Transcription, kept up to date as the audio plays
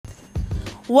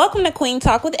Welcome to Queen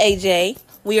Talk with AJ.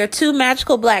 We are two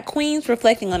magical black queens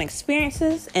reflecting on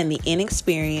experiences and the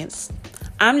inexperienced.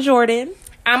 I'm Jordan.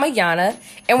 I'm Ayana,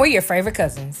 and we're your favorite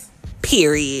cousins.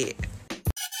 Period.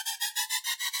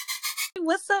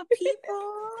 What's up,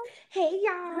 people? Hey,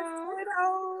 y'all. What's going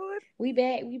on? We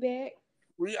back.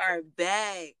 We are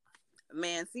back.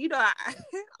 Man, so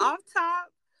off top,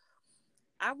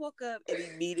 I woke up and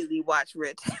immediately watched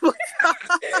Red Table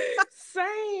Talk.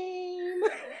 Same.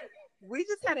 We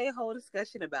just had a whole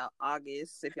discussion about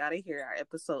August. If y'all didn't hear our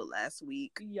episode last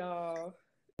week, Y'all.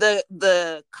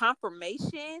 The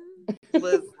confirmation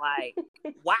was like,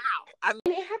 wow. I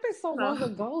mean, it happened so long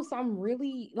ago, so I'm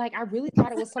really I really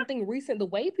thought it was something recent. The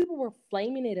way people were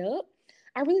flaming it up,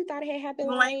 I really thought it had happened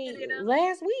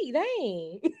last week.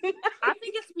 Dang. I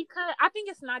think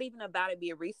it's not even about it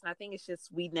being recent. I think it's just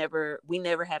we never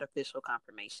had official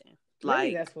confirmation.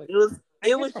 Maybe that's what it was.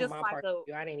 It was just like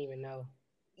I didn't even know.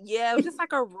 Yeah, it was just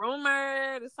like a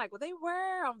rumor. It's like, well, they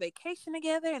were on vacation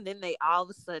together, and then they all of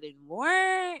a sudden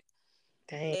weren't.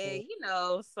 Dang.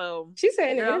 And, so she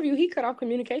said in the interview he cut off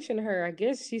communication to her. I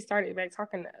guess she started back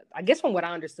talking. I guess from what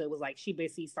I understood was like she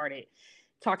basically started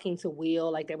talking to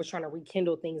Will, like they was trying to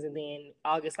rekindle things, and then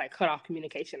August cut off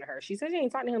communication to her. She said she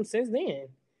ain't talked to him since then.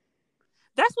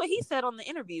 That's what he said on the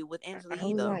interview with Angela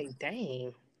Yee, though. Like,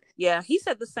 dang. Yeah, he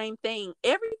said the same thing.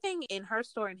 Everything in her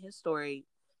story and his story,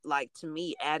 to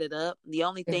me, added up. The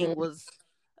only thing was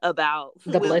about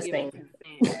the blessing.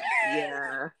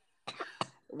 Yeah.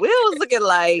 Will was looking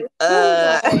like,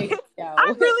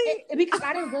 I really... because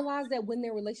I didn't realize that when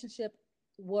their relationship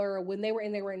when they were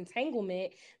in their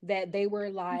entanglement, that they were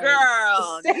like,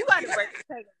 girl, you got to break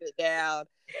the entanglement down.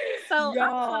 So,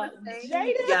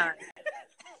 Jada.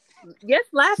 Yes,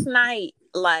 last night,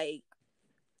 my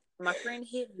friend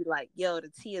hit me like, yo, the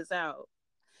tea is out.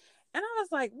 And I was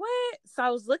like, what? So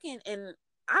I was looking and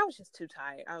I was just too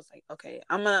tired. I was like, okay,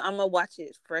 I'm gonna watch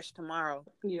it fresh tomorrow.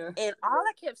 Yeah. And all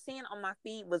I kept seeing on my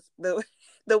feed was the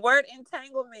word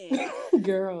entanglement.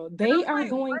 Girl, they are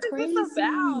going crazy. What is this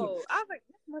about? I was like,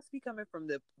 this must be coming from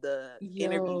the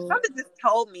interview. Something just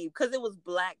told me because it was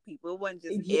black people. It wasn't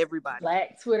just everybody.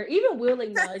 Black Twitter. Even Will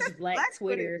acknowledged black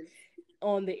Twitter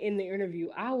in the interview.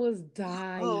 I was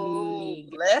dying. Oh,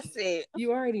 bless it.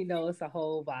 You already know it's a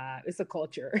whole vibe. It's a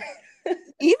culture.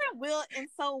 Even Will, and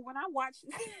so when I watched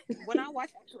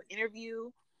the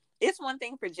interview, it's one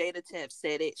thing for Jada to have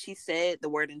said it. She said the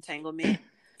word entanglement,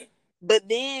 but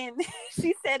then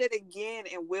she said it again,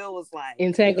 and Will was like,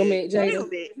 entanglement, Jada.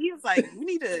 He was like,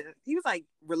 he was like,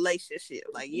 relationship.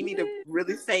 Like, you need to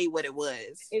really say what it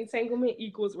was. Entanglement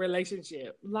equals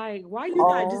relationship. Like, why you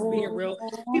not just being real?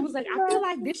 He was like, I feel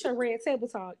like this your Red Table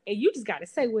Talk, and you just got to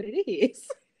say what it is.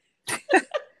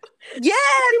 Yeah,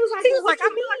 he was like, I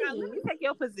feel like let me take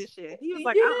your position. He was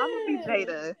like, I'm gonna be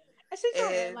Jada. And she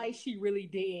told like she really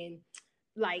didn't.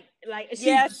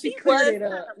 She cleared it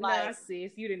up. Nah,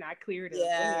 sis, you did not clear it up. Go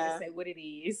ahead and say what it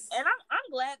is. And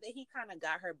I'm glad that he kind of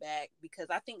got her back, because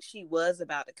I think she was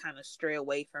about to kind of stray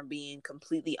away from being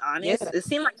completely honest. Yeah. It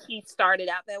seemed like he started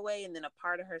out that way, and then a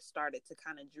part of her started to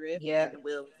kind of drift. Yeah. And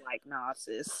Will was like, nah,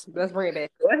 sis. Let's bring it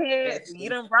back. Go ahead. You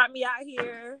done brought me out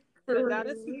here. Got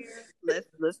us here.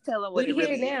 Let's tell her what it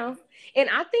really is now. And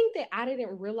I think that I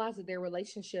didn't realize that their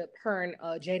relationship, her and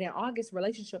Jada and August's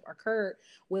relationship, occurred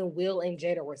when Will and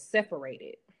Jada were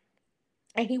separated.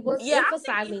 And he was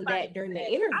emphasizing that during the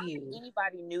interview. I don't think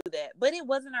anybody knew that, but it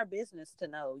wasn't our business to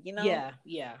know, you know?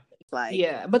 Yeah.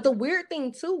 But the weird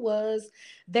thing too was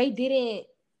they didn't,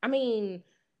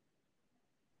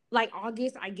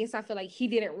 August, I guess I feel like he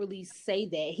didn't really say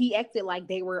that. He acted like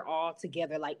they were all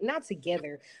together, not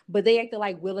together, but they acted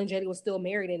like Will and Jada was still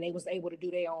married and they was able to do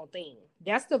their own thing.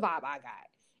 That's the vibe I got.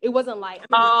 It wasn't like,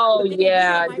 well, I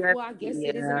guess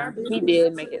it isn't our business. He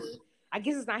did make it. I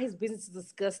guess it's not his business to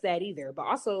discuss that either, but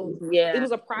also, it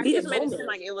was a private He just made it seem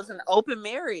like it was an open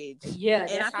marriage. Yeah,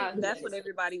 and I think that's what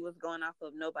everybody was going off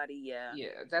of. Nobody, yeah,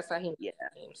 that's how he. Yeah,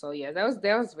 so that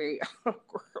was very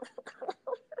awkward.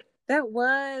 That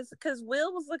was because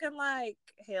Will was looking like,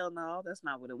 hell no, that's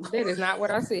not what it was. That is not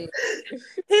what I said.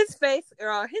 His face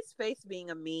being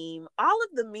a meme. All of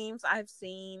the memes I've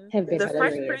seen, the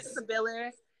Fresh Prince of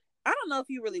Bel-Air. I don't know if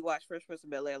you really watch Fresh Prince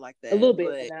of Bel-Air like that. A little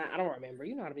bit, but I don't remember.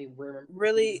 You know how to be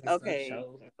really okay.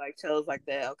 Shows like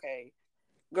that. Okay,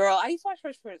 girl, I used to watch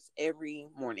Fresh Prince every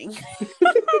morning,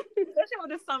 especially over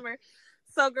the summer.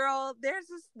 So, girl, there's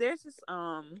this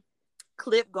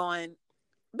clip going,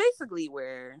 basically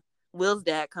where Will's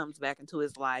dad comes back into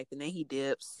his life and then he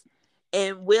dips,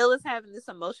 and Will is having this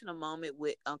emotional moment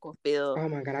with Uncle Phil. Oh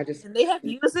my god, and they have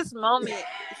used this moment.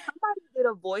 Somebody did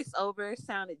a voiceover,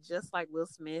 sounded just like Will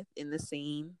Smith in the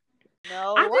scene.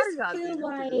 No, I why just did y'all feel do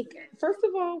like, first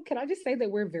of all, can I just say that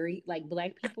we're very like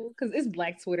Black people, because it's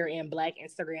Black Twitter and Black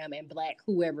Instagram and Black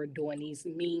whoever doing these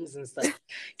memes and stuff.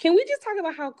 Can we just talk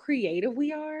about how creative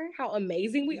we are, how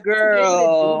amazing we this? are to be able to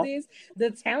do Girl, this?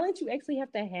 The talent you actually have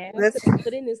that's to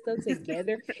putting this stuff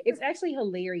together, it's actually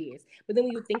hilarious. But then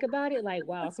when you think about it, like,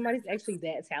 wow, somebody's actually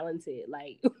that talented.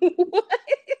 Like, what?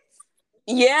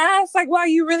 yeah. It's like, wow,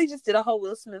 you really just did a whole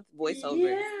Will Smith voiceover.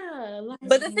 Yeah, like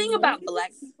But the thing what? about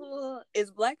Black people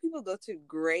is Black people go to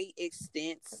great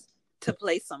extents to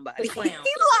play somebody. To clown.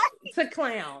 To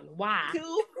clown. Why?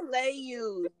 To play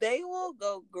you. They will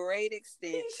go great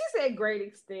extents. She said great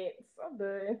extent. I'm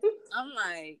done. I'm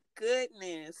like,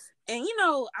 goodness. And you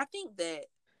know, I think that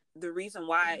the reason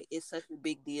why it's such a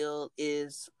big deal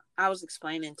is I was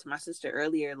explaining to my sister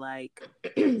earlier, like,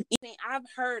 I've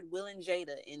heard Will and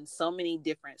Jada in so many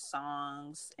different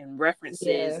songs and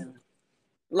references, and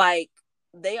like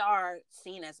they are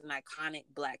seen as an iconic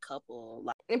Black couple.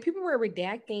 Like, and people were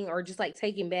redacting or just like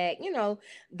taking back, you know,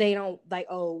 they don't like,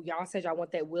 oh, y'all said y'all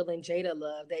want that Will and Jada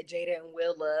love, that Jada and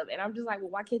Will love. And I'm just like,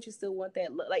 well, why can't you still want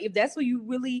that love? Like, if that's what you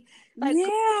really like, yeah,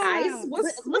 guys,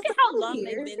 look at how long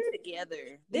they've been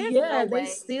together. There's no way they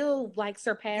still like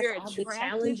surpassed you're all the attracted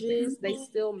challenges. to They me.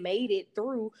 still made it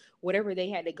through whatever they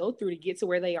had to go through to get to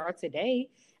where they are today.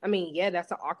 I mean, yeah,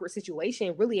 that's an awkward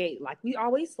situation. Really ain't like we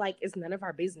always like it's none of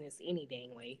our business any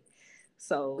dang way.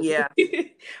 So Yeah,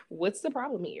 what's the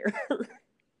problem here?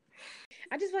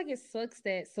 I just feel like it sucks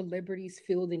that celebrities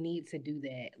feel the need to do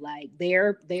that. Like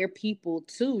they're people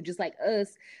too, just like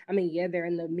us. I mean, yeah, they're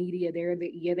in the media.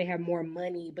 Yeah, they have more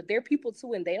money, but they're people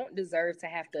too, and they don't deserve to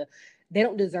have to. They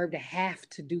don't deserve to have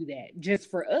to do that just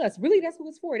for us. Really, that's what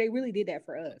it's for. They really did that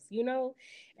for us, you know.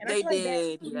 And I they feel like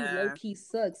that did. really low Yeah, key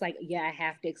sucks. Like, yeah, I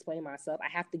have to explain myself. I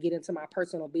have to get into my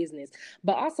personal business.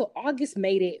 But also, August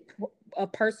made it a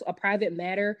private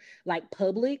matter, like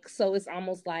public. So it's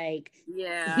almost like he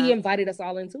yeah, invited us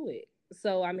all into it.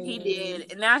 So I he mean,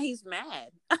 did, and now he's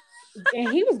mad.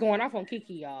 and he was going off on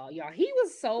Kiki, y'all. He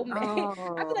was so mad.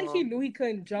 I feel like he Oh, knew he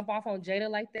couldn't jump off on Jada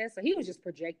like that, so he was just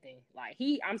projecting. Like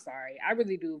I'm sorry, I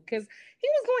really do, because he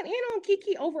was going in on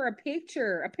Kiki over a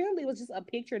picture. Apparently, it was just a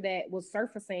picture that was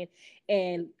surfacing,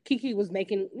 and Kiki was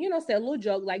making, said a little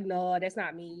joke like, "No, that's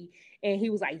not me," and he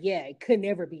was like, "Yeah, it could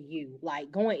never be you."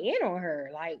 Like going in on her,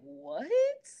 like what?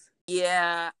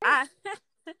 yeah. I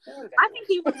think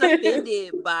he was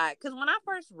offended by, because when I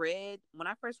first read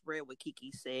what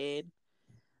Kiki said,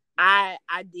 I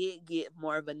did get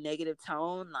more of a negative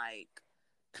tone, like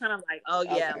kind of like, oh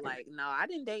yeah, Okay. like no, I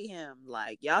didn't date him.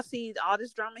 Like y'all see all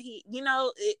this drama,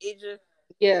 it just,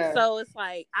 Yeah. so it's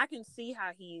like I can see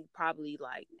how he probably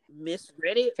like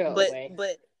misread it, Fell but away.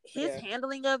 his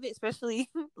handling of it, especially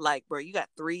like, bro, you got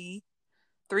three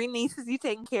nieces you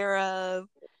taking care of.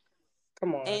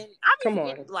 Come on. And I Come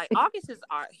mean, on. like August is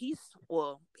he's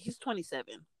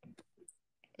 27, so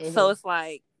Mm-hmm. it's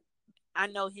like I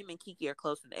know him and Kiki are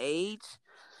close in age,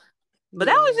 but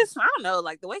that was just, I don't know,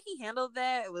 like the way he handled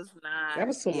that was not. That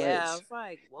was too Yeah, I much. was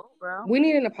like, whoa, bro. We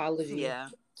need an apology. Yeah,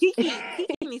 Kiki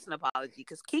needs an apology,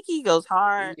 because Kiki goes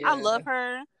hard. I Yeah. love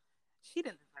her. She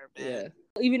didn't deserve that.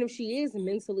 Yeah. Even if she is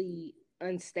mentally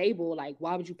unstable, like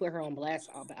why would you put her on blast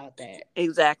about that?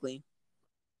 Exactly.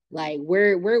 Like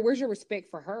where's your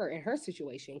respect for her and her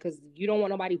situation? Because you don't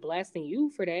want nobody blasting you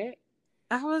for that.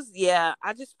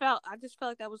 I just felt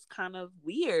like that was kind of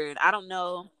weird. I don't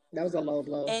know. That was a low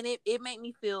blow. And it made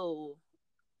me feel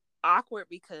awkward,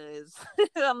 because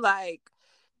I'm like,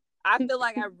 I feel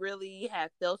like I really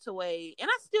have felt away, and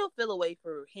I still feel away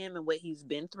for him and what he's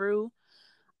been through.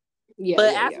 Yeah,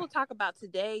 But yeah, as yeah. we'll talk about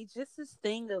today, just this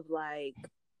thing of like,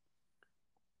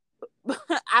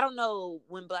 I don't know,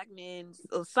 when Black men,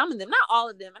 some of them, not all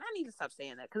of them, and I need to stop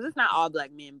saying that because it's not all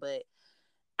Black men, but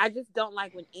I just don't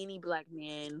like when any Black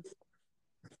man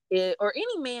or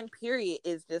any man period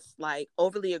is just like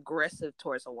overly aggressive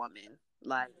towards a woman.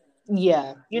 Like,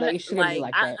 Yeah, you know, like it shouldn't be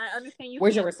like like that. I understand you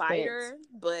Where's your can't respect? fight her,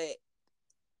 but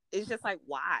it's just like,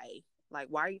 why? Like,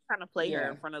 why are you trying to play her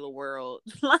in front of the world?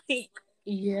 Like,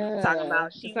 yeah, talking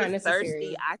about she it's not was necessary.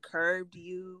 thirsty, I curbed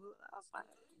you. I was like,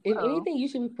 if anything, you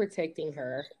should be protecting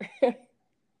her.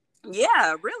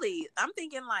 Yeah, really. I'm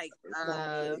thinking like,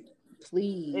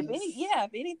 please. If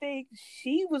anything,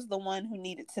 she was the one who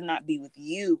needed to not be with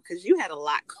you, because you had a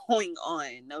lot going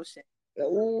on. No shit.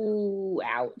 Oh,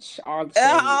 ouch! All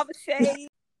the shade.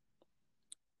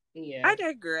 Yeah. I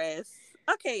digress.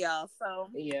 Okay, y'all. So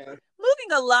yeah,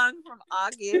 moving along from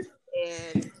August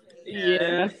and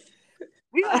yeah.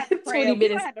 We gonna have to pray. 20 We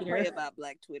gonna minutes have to pray about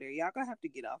Black Twitter. Y'all gonna have to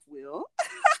get off Will.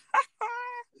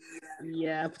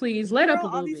 Yeah, please let up a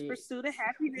little all these bit. pursuit of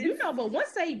happiness. You know, but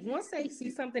once they see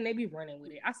something, they be running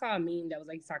with it. I saw a meme that was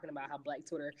like talking about how Black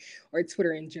Twitter or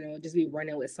Twitter in general just be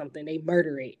running with something. They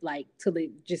murder it like till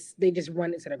they just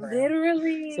run it to the ground.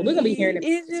 Literally. So we're gonna be hearing about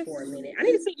this for a minute. I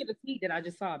need to send you the tweet that I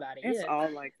just saw about it. It's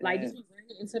all like that. Like just be running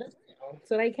it into the ground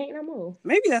so they can't no more.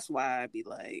 Maybe that's why I'd be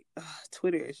like,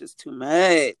 Twitter is just too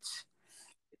much.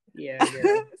 Yeah.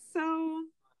 So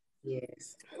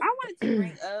yes, I wanted to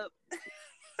bring up,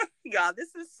 y'all.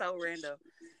 This is so random,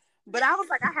 but I was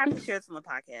like, I have to share this on the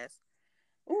podcast.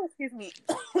 Oh, excuse me.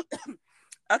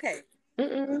 Okay.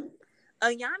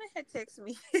 Ayana had texted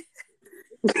me.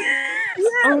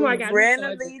 Oh my God!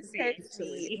 Randomly text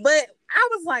me, but I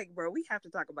was like, bro, we have to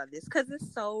talk about this because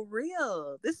it's so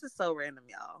real. This is so random,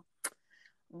 y'all.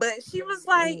 But she was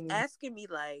like asking me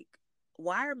like,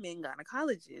 why are men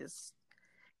gynecologists?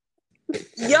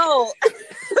 Yo,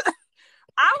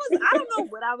 I don't know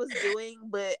what I was doing,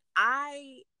 but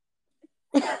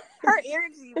her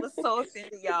energy was so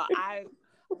offended, y'all. I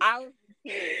was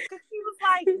pissed because she was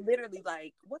like, literally,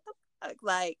 like, what the fuck,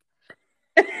 like.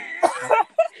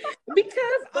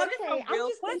 Because okay, I'm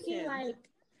just thinking like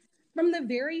from the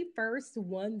very first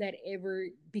one that ever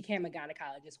became a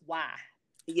gynecologist, why?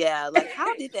 Yeah, like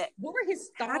how did that? What were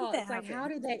his thoughts? Like how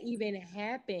did that even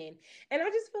happen? And I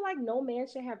just feel like no man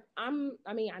should have. I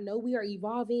mean, I know we are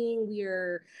evolving.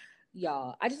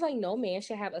 Y'all. I just like no man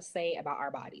should have a say about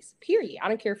our bodies. Period. I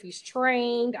don't care if he's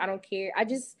trained. I don't care.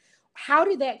 How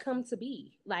did that come to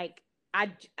be? Like. I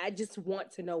just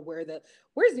want to know where's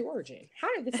the origin?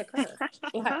 How did this occur?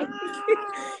 Like,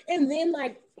 and then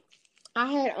like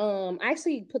I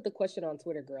actually put the question on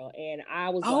Twitter, girl, and I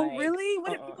was like, oh really?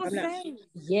 What did people say?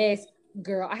 Yes,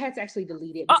 girl, I had to actually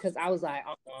delete it because I was like,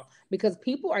 because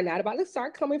people are not about to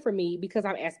start coming for me because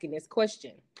I'm asking this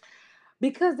question.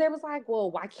 Because they was like,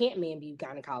 well, why can't men be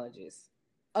gynecologists?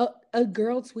 A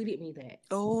girl tweeted me that.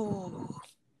 Oh.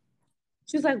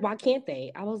 She was like, why can't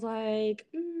they? I was like,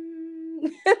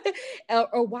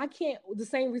 or why can't the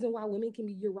same reason why women can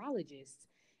be urologists?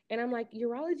 And I'm like,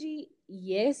 urology,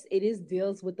 yes,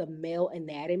 deals with the male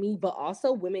anatomy, but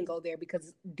also women go there because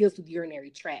it deals with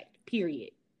urinary tract,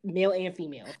 period, male and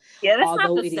female. Yeah, that's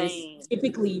although not the same.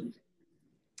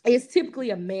 It's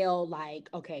typically a male, like,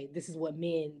 okay, this is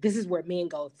where men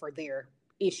go for their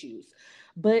issues.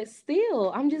 But still,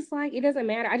 I'm just like, it doesn't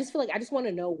matter. I just feel like I just want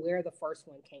to know where the first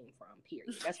one came from,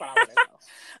 period. That's what I want to know.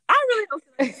 I really don't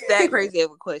think it's that crazy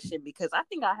of a question because I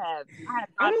think I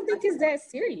don't think it's that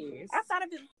serious. I thought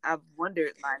of it. I've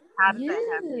wondered, like, how did that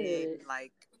happen?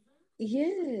 Like, yeah.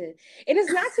 And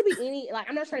it's not to be like,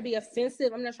 I'm not trying to be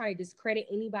offensive. I'm not trying to discredit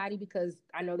anybody because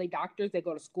I know they doctors, they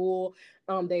go to school.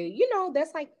 That's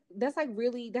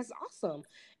awesome.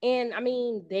 And I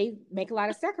mean, they make a lot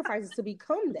of sacrifices to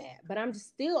become that. But I'm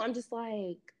just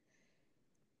like,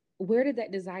 where did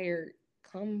that desire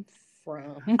come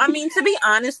from? I mean, to be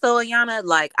honest though, Ayana,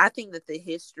 like, I think that the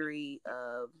history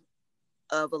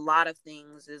of a lot of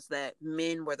things is that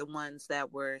men were the ones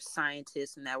that were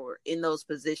scientists and that were in those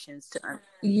positions to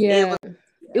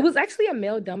it was actually a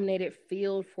male dominated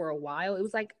field for a while. It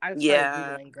was like I started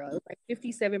Googling, girl. It was like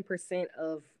 57%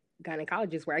 of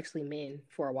gynecologists were actually men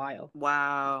for a while.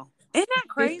 Wow. Isn't that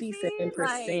crazy?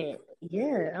 57%. Like,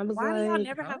 yeah. I was why do y'all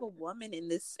never have a woman in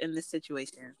this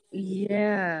situation?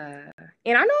 Yeah.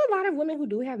 And I know a lot of women who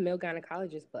do have male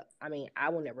gynecologists, but I mean,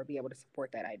 I will never be able to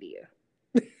support that idea.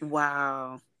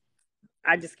 Wow.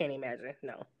 I just can't imagine.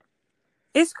 No.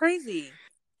 It's crazy.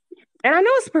 And I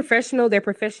know it's professional. Their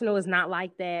professional is not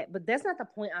like that, but that's not the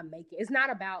point I'm making. It's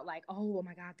not about like, oh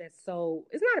my God, it's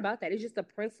not about that. It's just a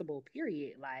principle,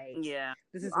 period. Like, yeah,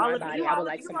 this is my body. I would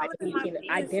like somebody who can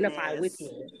identify with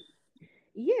me.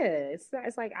 Yeah, it's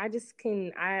like I just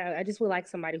would like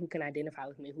somebody who can identify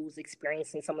with me, who's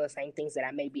experiencing some of the same things that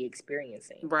I may be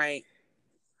experiencing. Right.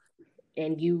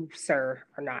 And you, sir,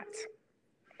 are not.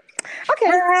 Okay,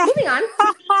 moving on.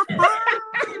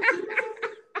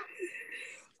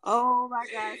 Oh my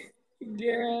gosh.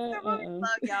 Girl.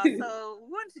 Y'all. So we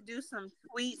want to do some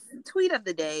tweet of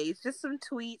the days, just some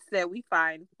tweets that we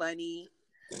find funny.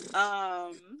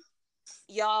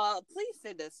 Y'all, please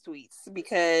send us tweets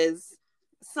because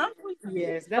some tweets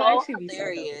are so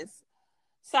hilarious.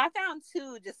 So I found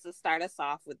two just to start us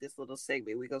off with this little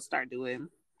segment we're gonna start doing.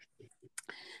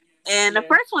 And the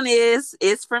first one is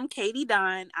from Katie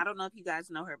Dunn. I don't know if you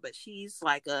guys know her, but she's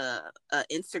like a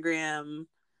Instagram,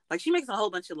 like she makes a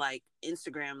whole bunch of like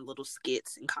Instagram little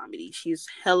skits and comedy. She's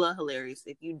hella hilarious.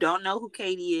 If you don't know who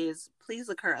Katie is, please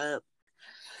look her up.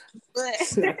 But she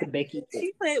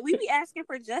said we be asking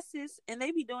for justice and they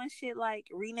be doing shit like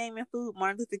renaming food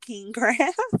Martin Luther King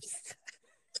crabs.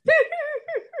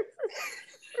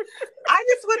 I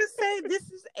just want to say this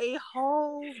is a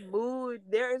whole mood.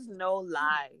 There is no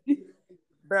lie,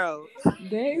 bro.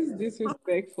 That is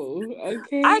disrespectful. I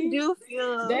Okay. do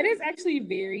feel That is actually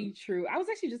very true. I was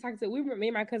actually just talking to me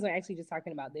and my cousin were actually just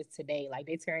talking about this today. Like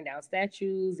they tearing down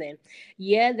statues and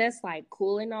yeah, that's like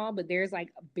cool and all, but there's like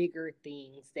bigger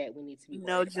things that we need to be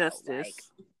no worried about. Like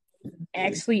justice.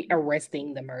 actually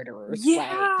arresting the murderers.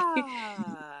 Yeah. Like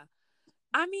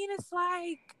I mean, it's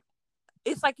like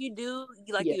you do,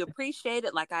 like yeah. you appreciate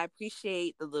it. Like I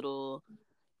appreciate the little,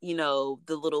 the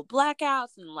little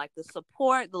blackouts and like the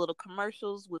support, the little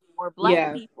commercials with more Black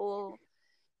Yeah. people.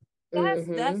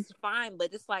 Mm-hmm. That's fine,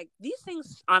 but it's like these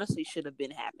things honestly should have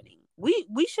been happening.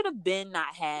 We should have been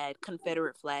not had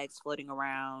Confederate flags floating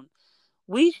around.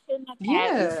 We shouldn't have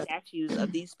had these Yeah. statues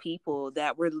of these people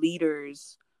that were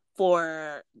leaders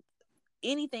for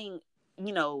anything,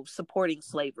 supporting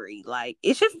slavery. Like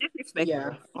it's just Yeah.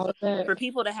 disrespectful All of that for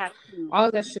people to have to, all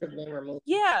of that should have been removed.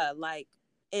 yeah, like,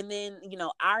 and then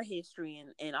our history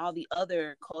and all the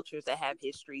other cultures that have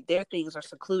history, their things are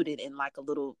secluded in like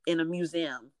in a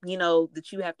museum,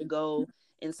 that you have to go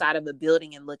inside of a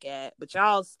building and look at, but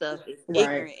y'all's stuff is Right.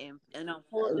 ignorant and on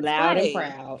full Loud and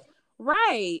display. proud.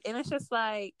 Right. And it's just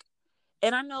like,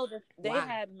 and I know that they Why?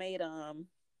 had made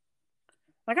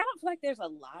like I don't feel like there's a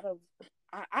lot of,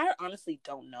 I honestly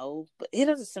don't know, but it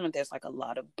doesn't seem like there's like a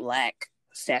lot of Black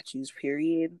statues,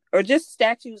 period, or just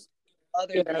statues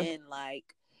other than like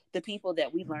the people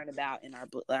that we learn about in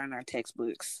our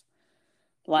textbooks,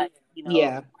 like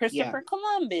Yeah. Christopher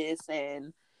Columbus,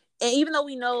 and even though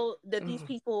we know that these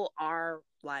people are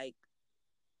like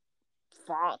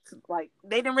fault, like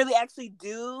they didn't really actually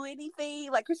do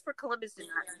anything. Like Christopher Columbus did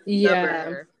not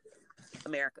discover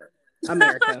America.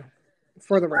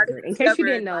 For the record, in case you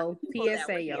didn't know,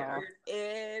 PSA, y'all.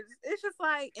 It's just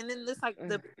like, and then this like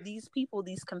these people,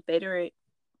 these Confederate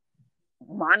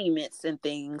monuments and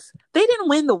things, they didn't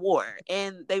win the war,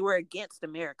 and they were against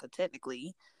America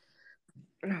technically.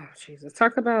 Oh Jesus!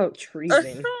 Talk about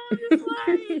treason. Like,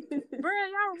 bro,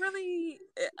 y'all really,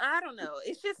 I don't know.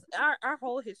 It's just our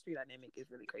whole history dynamic is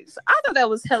really crazy. So I thought that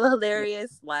was hella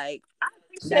hilarious. Like I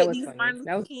appreciate these Martin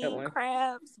Luther King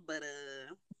crafts, but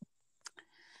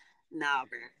nah,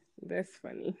 bro. That's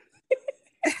funny.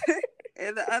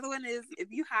 And the other one is if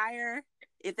they hire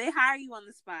you on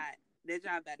the spot, their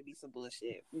job better be some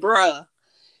bullshit, bruh.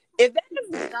 If that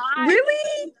is not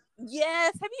really,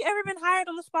 yes. Have you ever been hired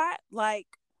on the spot? Like,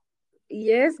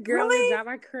 yes, girl. Really? The job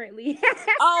I currently have.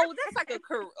 Oh, that's like a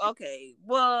career. Okay,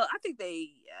 well, I think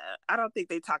I don't think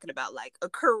they're talking about like a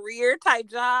career type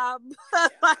job.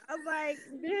 I'm like,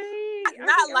 dang,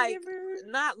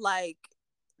 not like.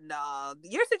 Nah,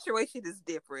 your situation is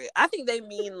different. I think they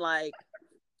mean like,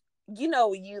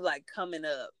 when you like coming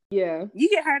up. Yeah. You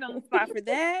get hired on the spot for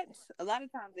that. A lot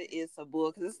of times it is some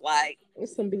bull because it's like,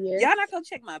 it's some BS. Y'all not gonna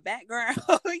check my background.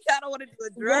 Y'all don't want to do a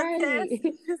drug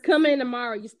test. Come in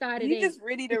tomorrow. You started. You just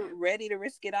ready to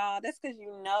risk it all. That's because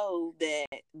you know that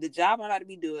the job I'm about to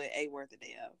be doing ain't worth a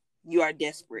damn. You are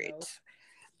desperate. No.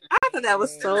 I thought that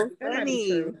was so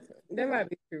funny. That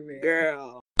might be true, man.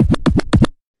 Girl.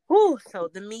 Whew, so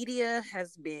the media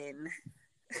has been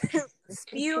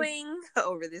spewing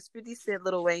over this 50 Cent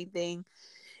Lil Wayne thing,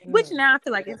 which now I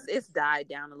feel like it's died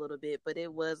down a little bit, but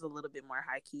it was a little bit more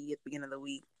high key at the beginning of the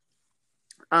week.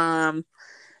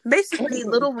 Basically,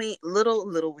 Lil Wayne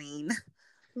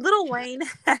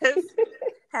has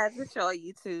a show on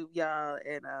YouTube, y'all,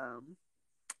 and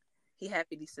he had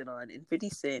 50 Cent on, and 50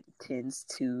 Cent tends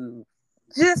to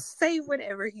just say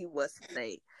whatever he wants to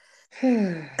say.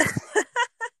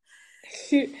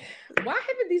 Shoot. Why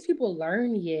haven't these people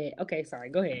learned yet? Okay, sorry.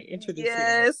 Go ahead. Introduce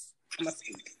Yes. I'm gonna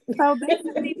speak. So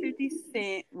basically, 50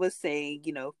 Cent was saying,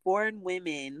 foreign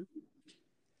women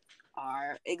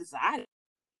are exotic.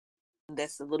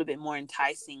 That's a little bit more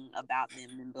enticing about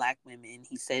them than Black women.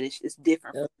 He said it's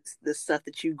different from the stuff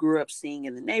that you grew up seeing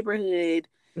in the neighborhood.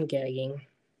 I'm gagging.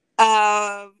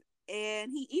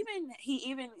 And he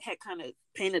even had kind of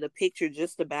painted a picture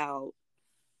just about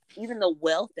even the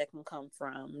wealth that can come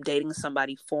from dating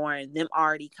somebody foreign, them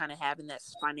already kind of having that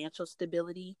financial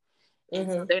stability. And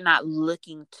so they're not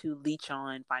looking to leech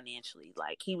on financially.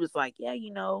 Like he was like, yeah,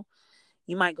 you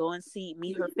might go and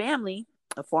meet her family,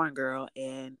 a foreign girl,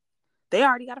 and they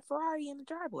already got a Ferrari in the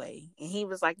driveway. And he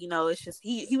was like, it's just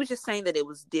he was just saying that it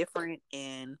was different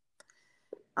and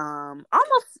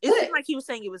almost it seemed like he was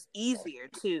saying it was easier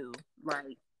too.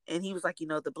 Like, and he was like,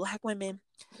 the Black women,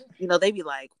 they be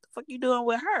like, what the fuck you doing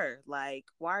with her? Like,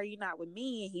 why are you not with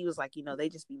me? And he was like, they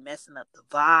just be messing up the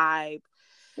vibe.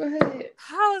 What?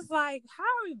 I was like, how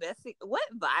are we messing? What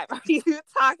vibe are you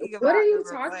talking about? What are you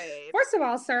talking? First of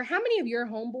all, sir, how many of your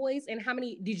homeboys and how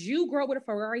many did you grow up with a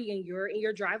Ferrari in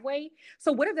your driveway?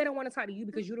 So what if they don't want to talk to you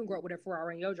because you didn't grow up with a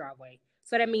Ferrari in your driveway?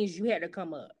 So that means you had to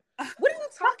come up. What are you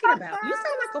talking about? You sound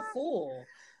like a fool.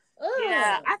 Ugh.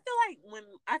 Yeah, I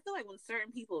feel like when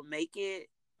certain people make it,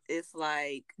 it's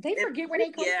like they forget where they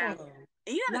come from.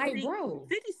 And you gotta think, bro,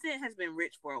 50 Cent has been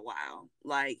rich for a while.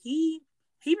 Like he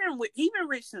been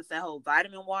rich since that whole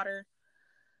vitamin water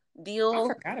deal.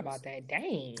 I forgot about that.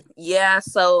 Dang. Yeah,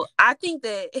 so I think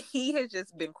that he has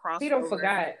just been crossed. He don't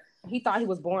forgot. He thought he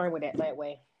was born with that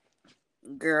way.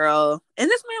 Girl, and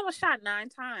this man was shot 9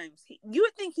 times. You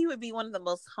would think he would be one of the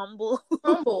most humble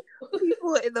people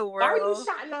in the world. Why were you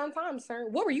shot 9 times, sir?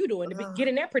 What were you doing to get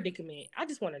in that predicament? I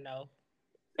just want to know.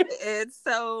 And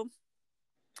so,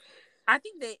 I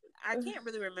think that I can't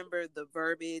really remember the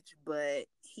verbiage, but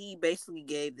he basically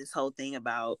gave this whole thing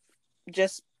about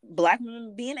just black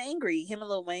women being angry. Him and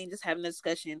Lil Wayne just having a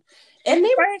discussion. And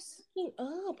they were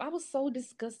up. I was so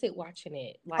disgusted watching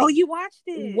it. Like, oh, you watched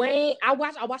it? Wayne, I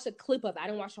watched a clip of it. I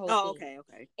didn't watch the whole thing.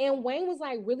 Okay. And Wayne was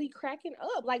like really cracking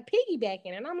up, like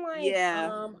piggybacking. And I'm like,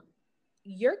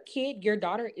 your kid, your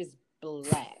daughter is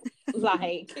black.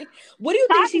 Like, what do you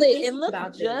think she thinks it looks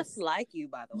about just this? like you,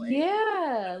 by the way.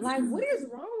 Yeah. Like, what is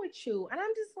wrong with you? And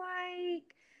I'm just like,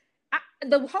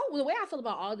 the way I feel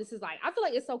about all this is like, I feel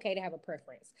like it's okay to have a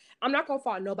preference. I'm not gonna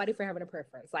fault nobody for having a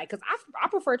preference, like, because I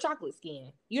prefer chocolate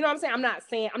skin. You know what I'm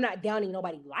saying? I'm not downing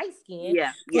nobody light skin.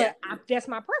 But that's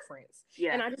my preference.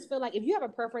 Yeah. And I just feel like if you have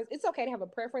a preference, it's okay to have a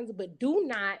preference, but do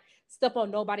not step on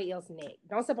nobody else's neck.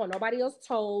 Don't step on nobody else's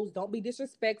toes. Don't be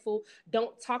disrespectful.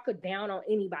 Don't talk down on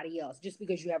anybody else just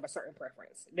because you have a certain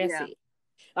preference. That's it.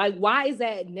 Like, why is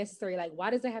that necessary? Like, why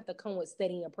does it have to come with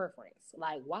stating a preference?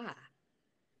 Like, why?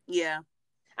 Yeah.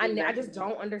 I just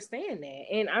don't understand that.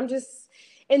 And I'm just,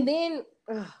 and then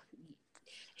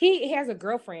he has a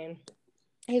girlfriend.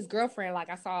 His girlfriend, like,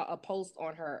 I saw a post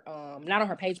on her, not on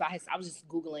her page, but I was just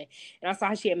Googling, and I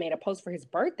saw she had made a post for his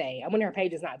birthday. I mean, her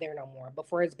page is not there no more, but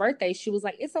for his birthday, she was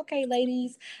like, "It's okay,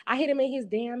 ladies. I hit him in his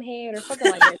damn head," or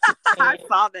something like that. I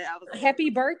saw that. I was like,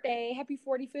 "Happy birthday, happy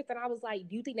 45th," and I was like,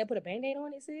 "Do you think they put a Band-Aid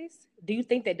on it, sis? Do you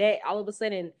think that all of a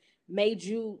sudden made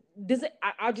you? Does it?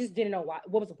 I just didn't know why.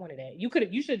 What was the point of that? You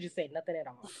should have just said nothing at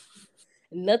all."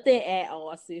 Nothing at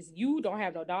all, sis. You don't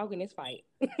have no dog in this fight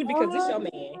because it's your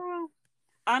man.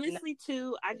 Honestly,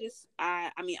 too, I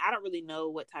mean, I don't really know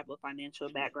what type of financial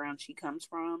background she comes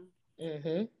from.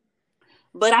 Mm-hmm.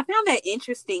 But I found that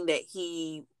interesting that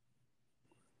he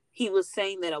was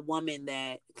saying that a woman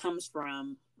that comes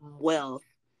from wealth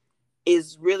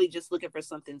is really just looking for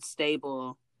something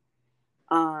stable.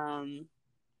 And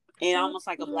almost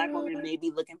like a black woman may be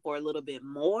looking for a little bit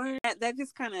more. That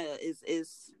just kind of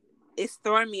is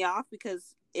throwing me off,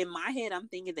 because in my head, I'm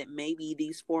thinking that maybe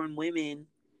these foreign women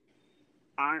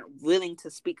aren't willing to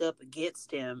speak up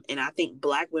against him, and I think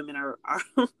black women are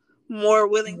more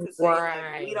willing to say,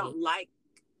 like, we don't like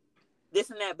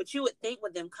this and that. But you would think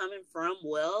with them coming from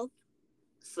wealth,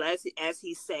 so as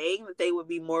he's saying, that they would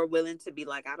be more willing to be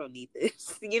like, I don't need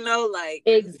this, you know, like,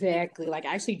 exactly, like,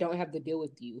 I actually don't have to deal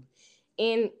with you.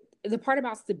 And the part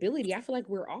about stability, I feel like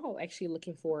we're all actually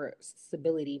looking for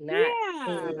stability.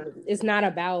 It's not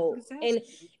about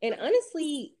and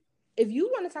honestly, if you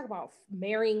want to talk about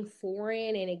marrying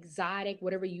foreign and exotic,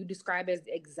 whatever you describe as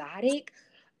exotic,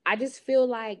 I just feel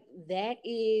like that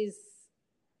is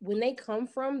when they come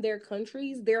from their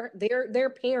countries, their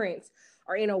parents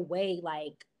are in a way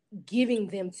like giving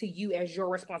them to you as your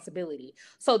responsibility.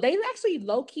 So they actually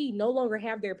low-key no longer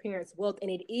have their parents' wealth, and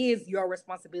it is your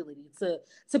responsibility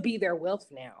to be their wealth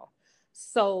now.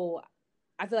 So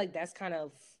I feel like that's kind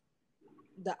of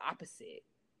the opposite.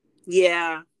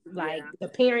 Yeah. Like, the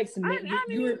parents, I didn't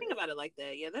even think about it like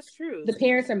that. Yeah, that's true. The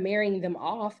parents are marrying them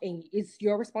off, and it's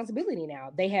your responsibility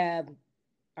now. They have,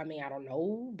 I mean, I don't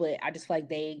know, but I just feel like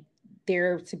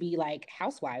they're to be like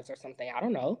housewives or something. I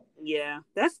don't know. Yeah,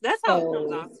 that's how it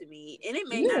comes off to me, and it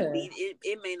may not be.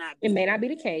 It may not be. It may not be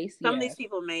the case. Some of these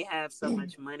people may have so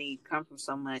much money, come from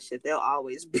so much that they'll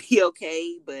always be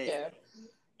okay, but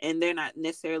and they're not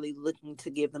necessarily looking to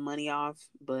give the money off,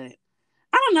 but.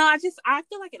 I don't know. I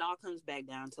feel like it all comes back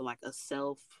down to like a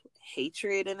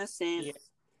self-hatred in a sense.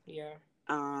 Yeah.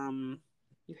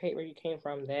 You hate where you came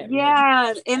from. That.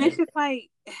 Yeah, and it's just like,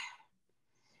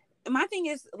 my thing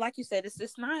is, like you said,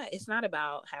 it's not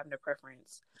about having a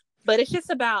preference, but it's just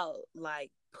about like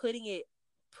putting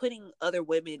other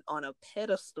women on a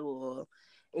pedestal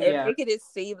and making it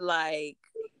seem like,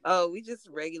 oh, we just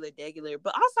regular.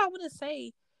 But also, I want to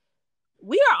say,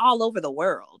 we are all over the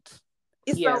world.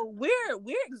 Yeah. So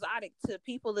we're exotic to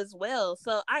people as well.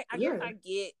 So I guess I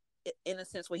get in a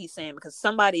sense what he's saying, because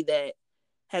somebody that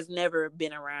has never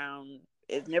been around,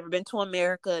 has never been to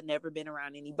America, never been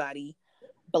around anybody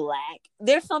black.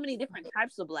 There's so many different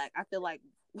types of black. I feel like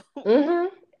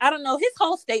I don't know. His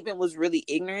whole statement was really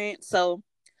ignorant. So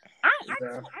I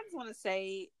just want to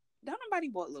say, don't nobody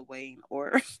bought Lil Wayne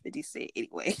or 50 Cent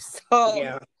anyway. So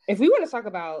yeah, if we want to talk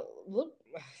about look.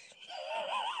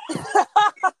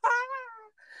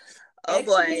 Oh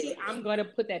boy, I'm gonna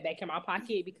put that back in my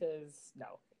pocket because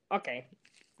no. Okay,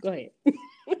 go ahead.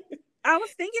 I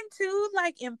was thinking too,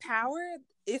 like Empower,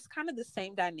 it's kind of the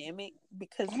same dynamic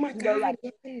because oh my god, like,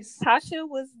 yes. Tasha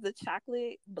was the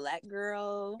chocolate black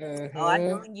girl. Oh, I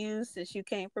know you since you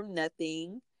came from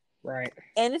nothing, right?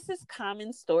 And it's this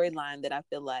common storyline that I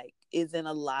feel like is in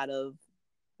a lot of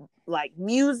like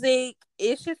music.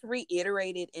 It's just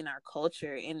reiterated in our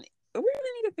culture, and we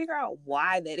really need to figure out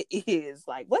why that is.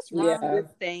 Like, what's wrong with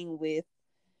staying with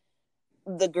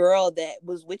the girl that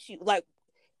was with you? Like,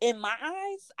 in my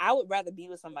eyes, I would rather be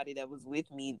with somebody that was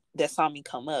with me, that saw me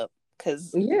come up.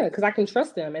 Because I can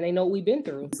trust them and they know what we've been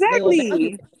through.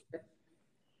 Exactly.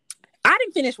 I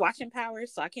didn't finish watching Power,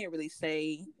 so I can't really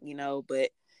say, but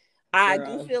I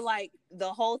do feel like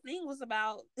the whole thing was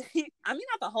about, I mean,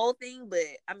 not the whole thing, but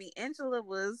I mean, Angela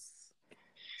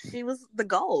she was the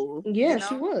goal. Yeah,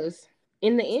 she was.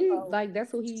 In the end, like,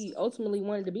 that's who he ultimately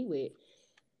wanted to be with.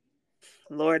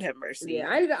 Lord have mercy. Yeah,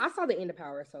 I saw the end of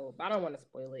Power, so I don't want to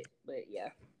spoil it, but yeah.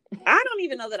 I don't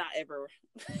even know that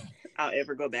I'll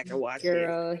ever go back and watch it.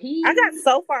 I got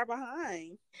so far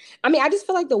behind. I mean, I just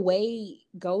feel like the way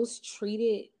Ghost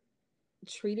treated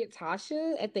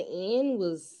Tasha at the end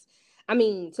was, I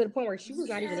mean, to the point where she was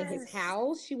not even in his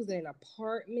house. She was in an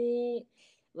apartment,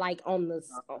 like on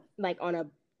a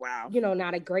wow,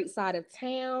 not a great side of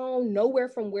town, nowhere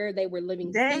from where they were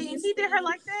living. Dang, he did her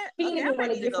like that? He didn't even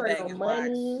want to give her no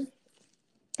money.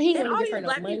 He didn't want to give her no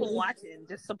money. People watching,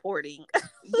 just supporting.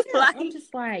 Yeah, I'm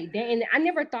just like, dang. And I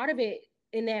never thought of it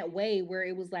in that way, where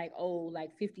it was like, oh,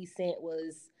 like 50 Cent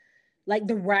was like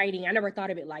the writing. I never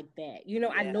thought of it like that.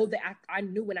 I know that I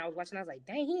knew when I was watching, I was like,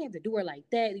 dang, he had to do her like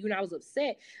that. I was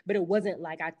upset, but it wasn't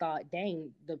like I thought, dang,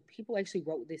 the people actually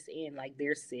wrote this in, like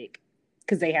they're sick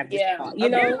because they have this thought,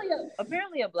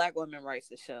 apparently a black woman writes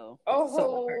the show.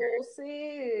 Oh,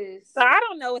 sis. So I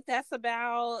don't know what that's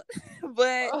about,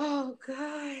 but oh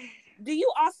god. Do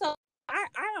you also?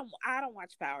 I don't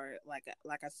watch Power like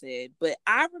I said, but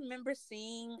I remember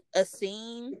seeing a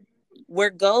scene where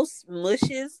Ghost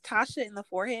mushes Tasha in the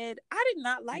forehead. I did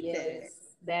not like that.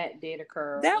 That did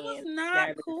occur. That was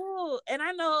not cool. And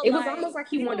I know it was almost like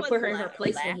he wanted to put her in her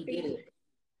place when he did it.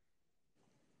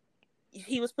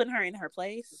 He was putting her in her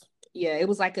place. Yeah, it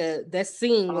was like that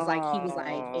scene was like, he was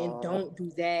like, and don't do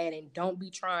that, and don't be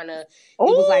trying to. It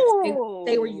was like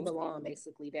stay where you belong,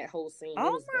 basically. That whole scene.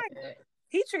 Oh my god,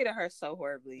 he treated her so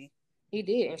horribly. He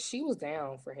did, and she was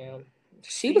down for him.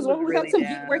 She was one who helped him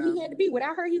get where he had to be.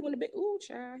 Without her, he wouldn't have been. Ooh,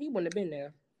 child, he wouldn't have been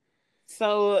there.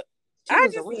 So I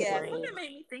just something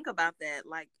made me think about that.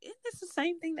 Like, isn't this the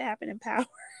same thing that happened in Power?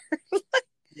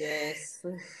 Yes.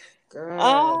 Girl.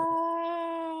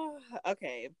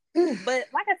 Okay. But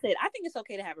like I said, I think it's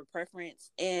okay to have a preference,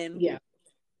 and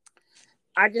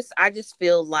I just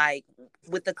feel like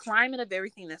with the climate of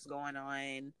everything that's going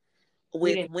on,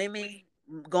 with women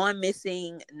going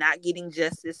missing, not getting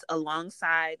justice,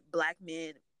 alongside black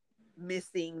men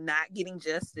missing, not getting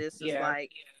justice, it's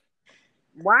like,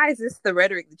 why is this the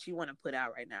rhetoric that you want to put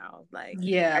out right now? Like,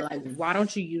 why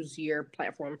don't you use your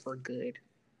platform for good?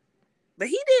 But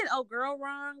he did "Oh Girl"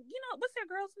 wrong. What's that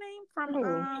girl's name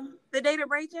from the Date of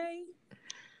Ray J?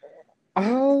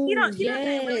 Oh, she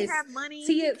doesn't really have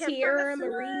money. Tiara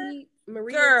Marie.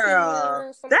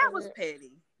 Girl, that was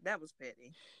petty.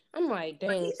 I'm like,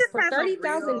 dang, for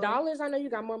 $30,000, I know you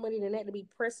got more money than that to be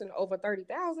pressing over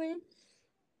 $30,000.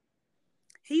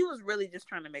 He was really just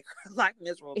trying to make her like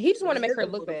miserable. He just want to make her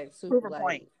look bad. Super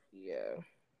point. Yeah.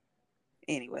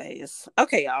 Anyways,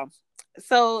 okay, y'all.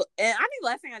 So, and I think the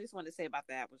last thing I just wanted to say about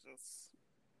that was just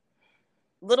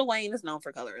Lil Wayne is known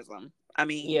for colorism. I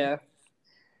mean,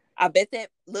 I bet that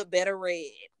look better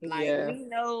red. Like, we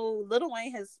know Lil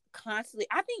Wayne has constantly.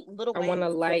 I think Lil Wayne. I want a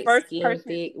light skin,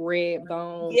 thick red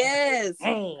bone. Yes,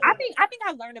 dang. I think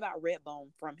I learned about Redbone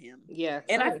from him. Yeah,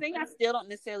 and I think I still don't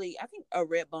necessarily. I think a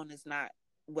Redbone is not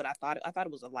what I thought. I thought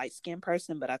it was a light skinned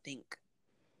person, but I think.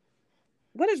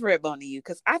 What is Redbone to you?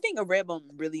 Because I think a Redbone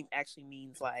really actually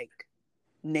means like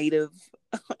Native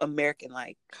American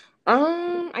like?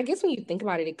 I guess when you think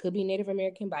about it, it could be Native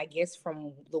American, but I guess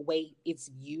from the way it's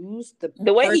used,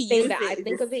 the way first he thing used that I it,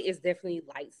 think of it is definitely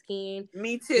light skin.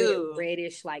 Me With too.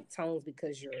 reddish like tones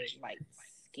because you're light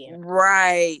skin.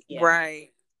 Right, Yeah.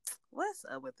 right. What's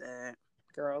up with that?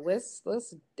 Girl, let's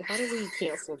how do we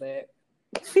cancel that?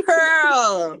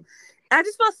 Girl. I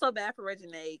just felt so bad for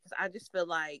Reginae because I just feel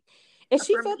like, and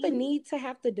she felt the need to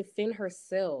have to defend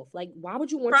herself. Like, why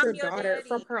would you want your daughter daddy,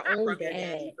 from her own dad?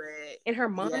 Daddy, and her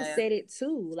mom said it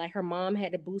too. Like, her mom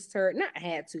had to boost her. Not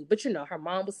had to, but you know, her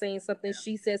mom was saying something.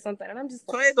 She said something, and I'm just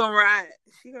like, Toya gonna ride.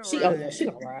 She gonna ride. Oh yeah, she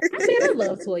gonna ride. I mean, I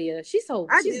love Toya. She's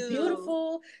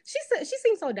beautiful. She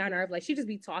seems so down to earth. Like, she just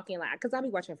be talking like, because I be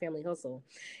watching Family Hustle,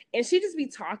 and she just be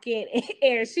talking,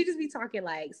 and she just be talking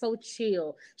like so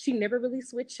chill. She never really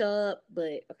switch up.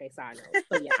 But okay, side note.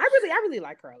 But yeah, I really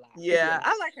like her a lot. Yeah,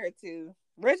 I like her too.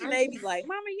 Reginae be like,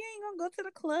 "Mama, you ain't gonna go to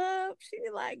the club." She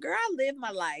be like, "Girl, I live my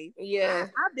life. Yeah,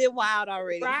 I've been wild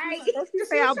already." Right? Don't you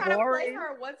say I'm boring? To play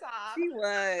her one time. She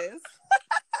was.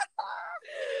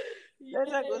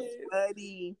 That was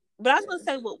funny. But I was gonna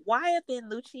say, with Wyatt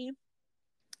and Lucci,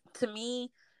 to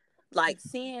me, like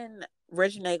seeing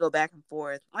Reginae go back and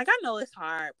forth, like I know it's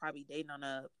hard, probably dating on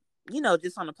a,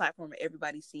 just on a platform where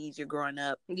everybody sees you're growing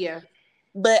up. Yeah.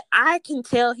 But I can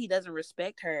tell he doesn't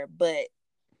respect her. But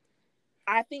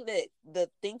I think that the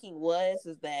thinking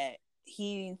is that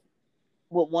he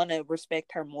would want to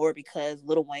respect her more because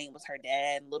Lil Wayne was her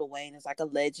dad. Lil Wayne is like a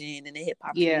legend in the hip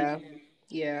hop community.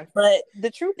 Yeah. But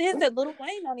the truth is that Lil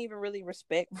Wayne don't even really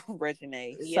respect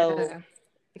Reginae. Yeah. So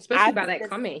especially by that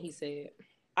comment he said.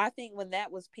 I think when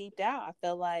that was peeped out, I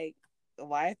felt like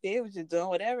YFA was just doing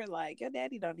whatever. Like, your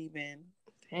daddy don't even.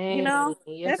 Yeah.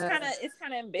 It's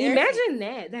kind of embarrassing. Imagine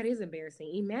that. That is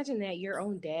embarrassing. Imagine that your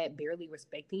own dad barely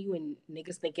respecting you and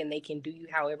niggas thinking they can do you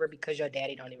however because your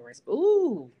daddy don't even respect.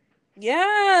 Ooh.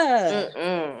 Yeah.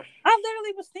 I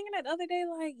literally was thinking that the other day,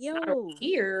 like, yo.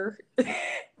 Here.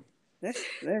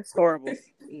 That's horrible.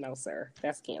 No, sir.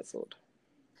 That's canceled.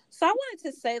 So I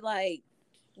wanted to say, like,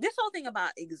 this whole thing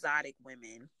about exotic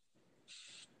women.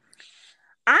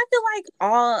 I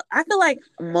feel like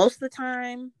most of the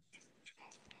time,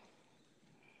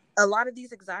 a lot of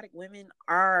these exotic women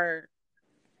are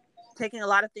taking a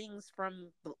lot of things from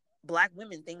Black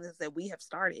women, things that we have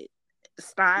started.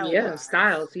 Styles.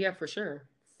 Yeah, for sure.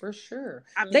 For sure.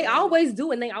 I mean, they always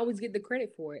do, and they always get the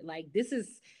credit for it. Like, this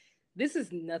is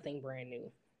nothing brand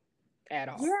new at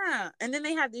all. Yeah. And then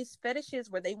they have these fetishes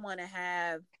where they want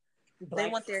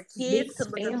their kids to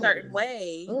look a certain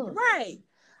way. Ugh. Right.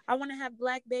 I want to have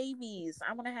Black babies.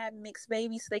 I want to have mixed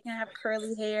babies so they can have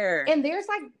curly hair. And there's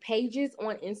like pages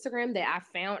on Instagram that I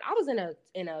found. I was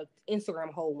in a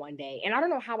Instagram hole one day, and I don't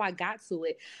know how I got to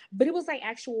it, but it was like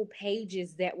actual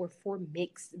pages that were for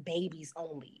mixed babies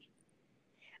only.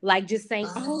 Like, just saying,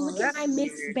 look at my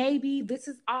mixed baby. This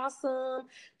is awesome.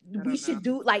 We should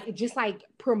do just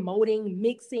promoting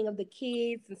mixing of the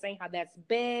kids and saying how that's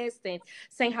best and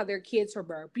saying how their kids are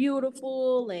more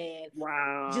beautiful and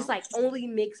just like only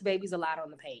mixed babies allowed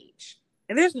on the page.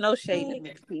 And there's no shade to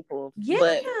mixed people.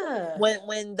 Yeah. But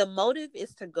when the motive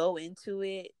is to go into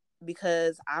it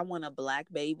because I want a Black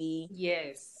baby.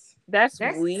 Yes. That's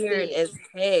weird as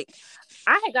heck.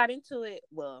 I had got into it.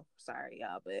 Well, sorry,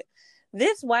 y'all, but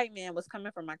this white man was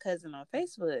coming from my cousin on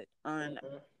Facebook.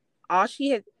 All she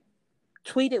had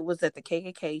tweeted was that the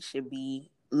KKK should be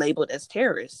labeled as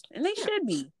terrorists, and they should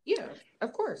be. Yeah,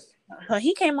 of course.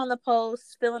 He came on the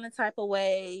post feeling a type of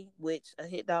way, which a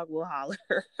hit dog will holler.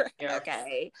 Yeah.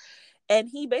 Okay. And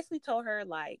he basically told her,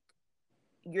 like,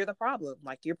 you're the problem.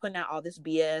 Like, you're putting out all this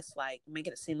BS, like,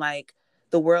 making it seem like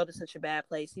the world is such a bad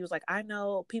place. He was like, I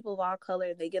know people of all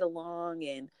color, they get along,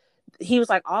 and he was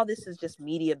like, all this is just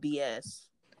media BS.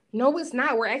 No, it's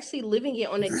not. We're actually living it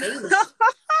on a daily.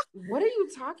 What are you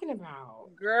talking about?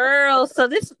 Girl, so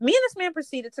me and this man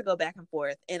proceeded to go back and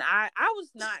forth. And I was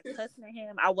not cussing at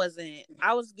him. I was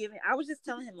just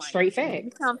telling him, like, straight facts.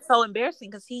 It sounds so embarrassing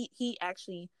because he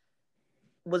actually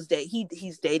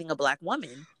he's dating a Black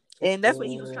woman. And that's what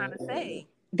he was trying to say.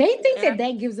 They think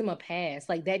that gives him a pass.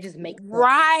 Like, that just makes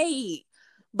right.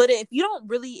 But if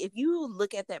you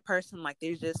look at that person like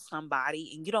there's just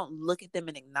somebody, and you don't look at them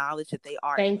and acknowledge that they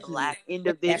are a Black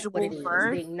individual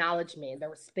first, the acknowledgement, the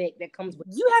respect that comes with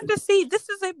you have to see this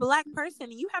is a Black person,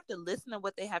 and you have to listen to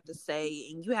what they have to say,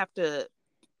 and you have to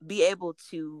be able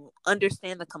to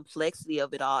understand the complexity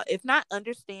of it all. If not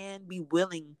understand, be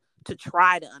willing to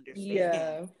try to understand.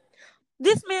 Yeah.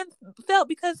 This man felt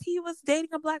because he was dating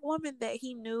a Black woman that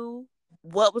he knew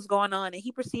what was going on, and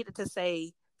he proceeded to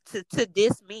say to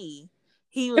diss me.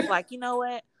 He was like, you know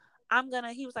what?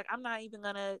 he was like, I'm not even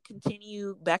gonna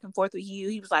continue back and forth with you.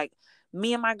 He was like,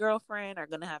 me and my girlfriend are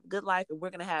gonna have a good life, and we're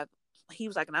gonna have, he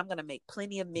was like, and I'm gonna make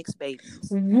plenty of mixed babies.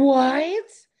 What?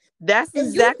 That's And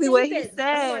exactly what he that,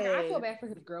 said. I feel bad for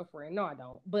his girlfriend. No, I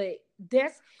don't. But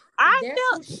I that's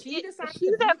felt who she decided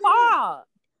she's to be at with. fault.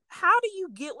 How do you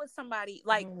get with somebody?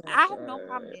 Like, Oh I have no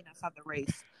problem dating outside the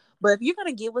race, but if you're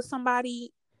gonna get with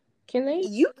somebody, can they?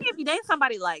 You can't be dating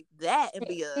somebody like that and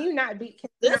be Can you not be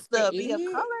sister, be a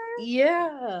color.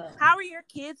 Yeah. How are your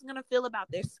kids gonna feel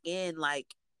about their skin? Like,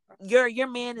 your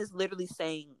man is literally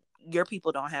saying your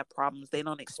people don't have problems. They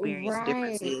don't experience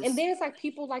differences. And then it's like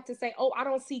people like to say, "Oh, I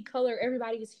don't see color.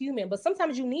 Everybody is human." But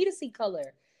sometimes you need to see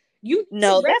color. You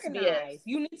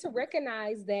need to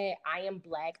recognize that I am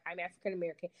Black, I'm African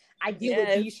American, I deal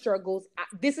with these struggles.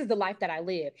 This is the life that I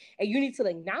live, and you need to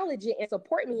acknowledge it and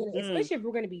support me, especially if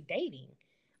we're going to be dating.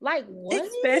 Like, what?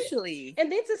 Especially,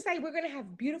 and then to say we're gonna have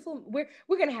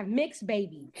we're gonna have mixed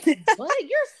babies, but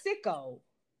you're sicko.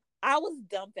 I was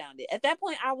dumbfounded at that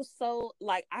point. I was so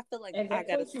like, I feel like I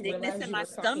got a sickness in my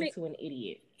stomach. To an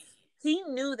idiot. He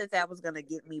knew that was gonna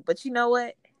get me, but you know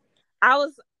what? I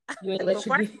was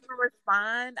before I could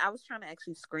respond, I was trying to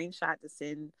actually screenshot to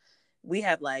send. We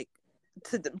have like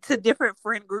to different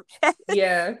friend group chats.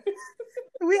 Yeah.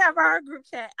 We have our group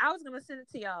chat. I was gonna send it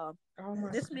to y'all. Oh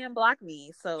this man blocked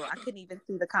me, so I couldn't even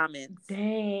see the comments.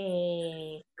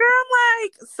 Dang. Girl, I'm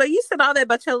like, so you said all that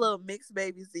about your little mixed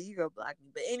babies, so you gonna block me.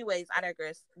 But anyways, I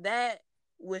digress. That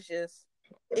was just,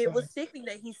 it was sickening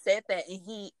that he said that, and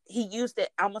he used it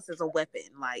almost as a weapon.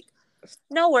 Like,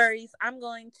 no worries, I'm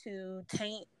going to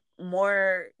taint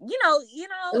more, I'm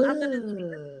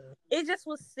gonna, it just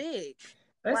was sick.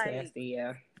 That's like, nasty.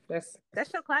 Yeah, that's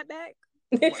your clap back.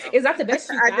 Is that the best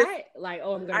you got? Like,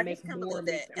 oh, I'm gonna make more of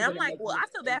that. And I'm like, well, I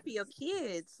feel bad for your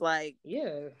kids. Like,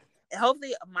 yeah.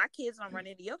 Hopefully, my kids don't run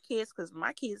into your kids, because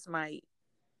my kids might.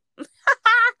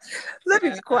 Let me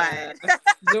be quiet.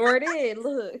 Jordan,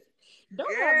 look,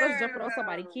 don't have us jumping on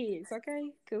somebody's kids,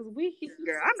 okay? Because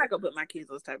girl, I'm not gonna put my kids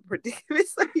in those type of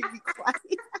predicaments. Let me be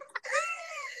quiet.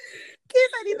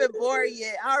 Kids ain't even born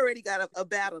yet. I already got a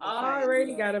battle to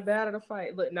fight. Got a battle to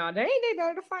fight. Look, no, they ain't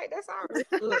battle to fight. That's already.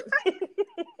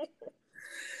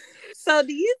 So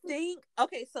do you think,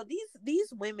 okay, so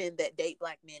these women that date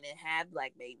Black men and have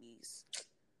Black babies,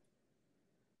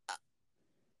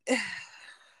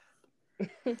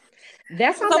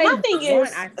 that's what they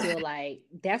want. I feel like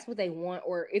that's what they want.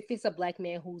 Or if it's a Black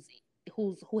man who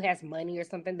has money or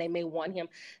something, they may want him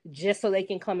just so they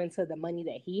can come into the money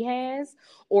that he has.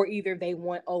 Or either they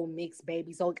want mixed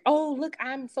babies. So look,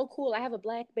 I'm so cool, I have a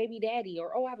Black baby daddy,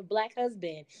 or I have a Black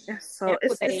husband. So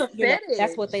it's a fetish.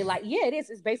 That's what they like. Yeah, it is.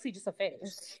 It's basically just a fetish.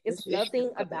 It's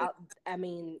nothing about, and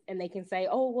they can say,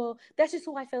 oh well, that's just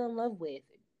who I fell in love with.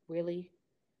 Really?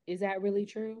 Is that really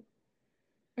true?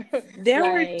 There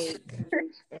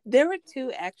were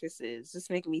two actresses, just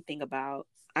making me think about,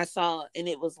 I saw, and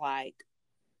it was like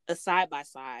a side by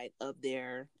side of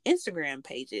their Instagram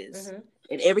pages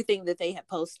and everything that they had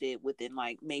posted within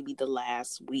like maybe the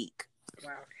last week.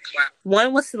 Wow.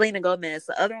 One was Selena Gomez,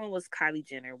 the other one was Kylie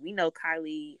Jenner. We know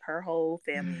Kylie, her whole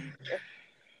family,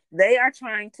 they are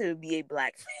trying to be a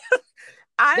Black family.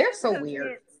 They're so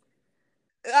weird.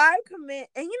 I commit,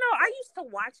 and I used to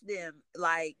watch them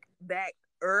like back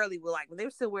early with like when they were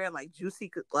still wearing like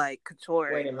juicy like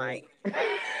couture and like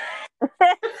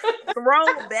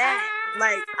thrown back.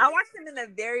 Like, I watched them in the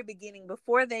very beginning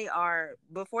before they were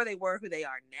who they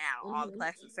are now, all the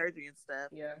plastic surgery and stuff.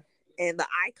 Yeah. And the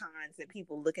icons that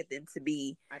people look at them to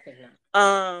be. I think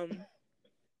not.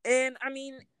 And I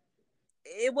mean,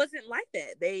 it wasn't like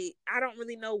that. I don't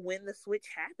really know when the switch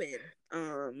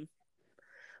happened.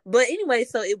 But anyway,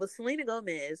 so it was Selena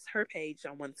Gomez, her page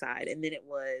on one side, and then it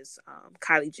was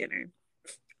Kylie Jenner.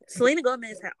 Selena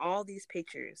Gomez had all these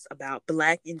pictures about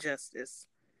Black injustice.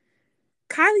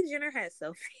 Kylie Jenner had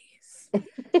selfies.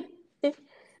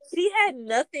 She had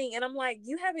nothing, and I'm like,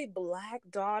 you have a Black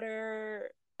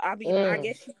daughter. I mean, I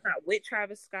guess she's not with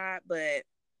Travis Scott, but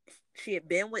she had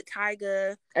been with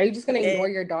Tyga. Are you just gonna ignore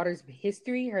your daughter's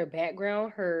history, her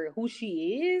background, who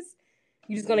she is?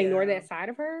 You just gonna ignore that side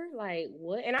of her? Like,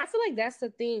 what? And I feel like that's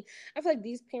the thing. I feel like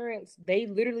these parents, they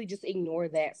literally just ignore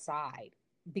that side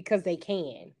because they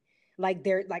can. Like,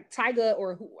 they're like Tyga,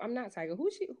 or I'm not Tyga.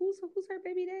 Who's her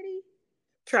baby daddy?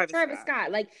 Travis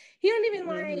Scott. Like, he don't even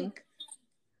like.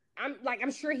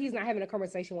 I'm sure he's not having a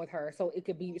conversation with her, so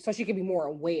she could be more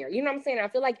aware. You know what I'm saying? I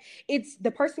feel like it's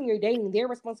the person you're dating, their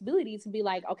responsibility to be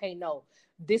like, okay, no,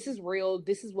 this is real.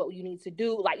 This is what you need to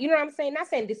do. Like, you know what I'm saying? Not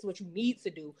saying this is what you need to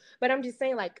do, but I'm just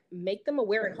saying, like, make them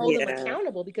aware and hold them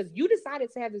accountable, because you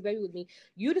decided to have this baby with me.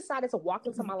 You decided to walk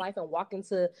into my life and walk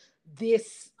into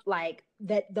this, like,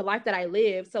 that the life that I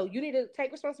live. So you need to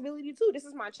take responsibility too. This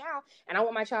is my child, and I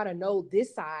want my child to know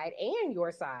this side and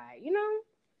your side, you know?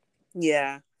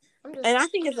 Yeah. And I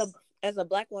think as a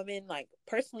Black woman, like,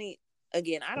 personally,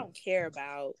 again, I don't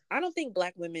think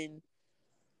Black women,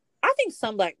 I think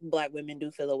some black women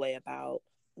do feel a way about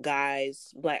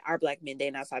guys, our Black men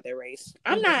dating outside their race.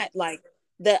 I'm not like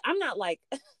the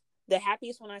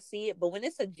happiest when I see it, but when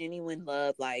it's a genuine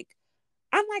love, like,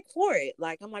 I'm like for it.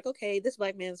 Like, I'm like, okay, this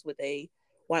Black man's with a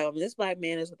white woman, this Black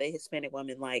man is with a Hispanic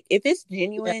woman. Like, if it's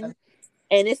genuine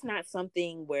and it's not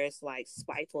something where it's like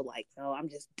spiteful, like, no, I'm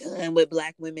just done with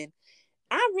Black women,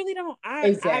 I really don't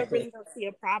see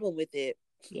a problem with it.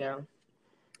 Yeah.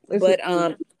 But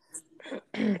I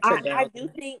do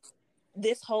think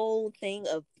this whole thing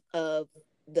of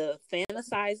the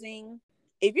fantasizing,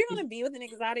 if you're gonna be with an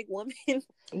exotic woman,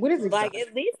 what is like,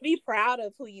 at least be proud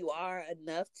of who you are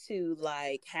enough to,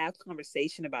 like, have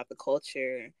conversation about the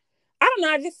culture. I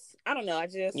don't know.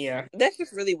 Yeah. That's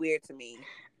just really weird to me.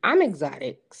 I'm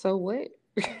exotic, so what?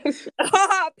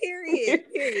 Period.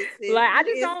 Like, I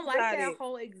just don't like that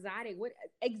whole exotic.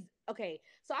 Okay,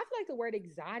 so I feel like the word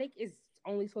exotic is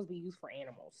only supposed to be used for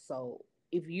animals. So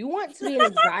if you want to be an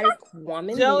exotic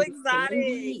woman, Joe Exotic,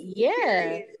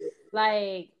 yeah,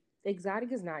 like,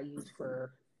 exotic is not used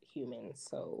for humans.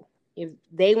 So if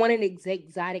they want an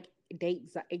exotic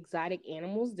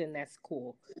animals, then that's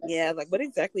cool. Yeah, like, what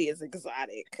exactly is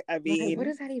exotic? I mean, like, what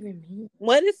does that even mean?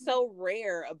 What is so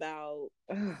rare about?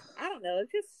 I don't know.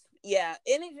 It's just, yeah,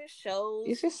 and it just shows.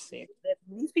 It's just sick that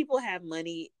these people have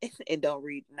money and don't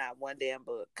read not one damn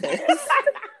book. Cause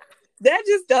that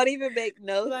just don't even make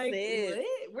no sense.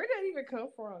 What? Where did that even come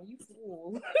from? You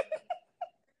fool.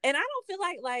 And I don't feel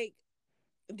like.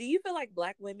 Do you feel like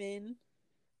Black women?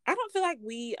 I don't feel like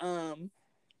we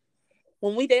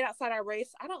when we date outside our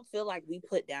race, I don't feel like we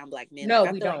put down Black men. No,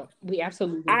 like, we don't. Like, we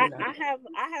absolutely do not.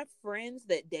 I have friends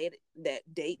that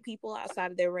date people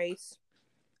outside of their race,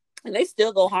 and they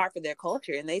still go hard for their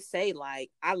culture, and they say, like,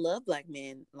 I love Black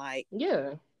men, like,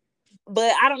 yeah.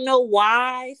 But I don't know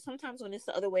why. Sometimes when it's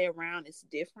the other way around, it's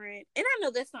different, and I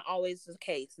know that's not always the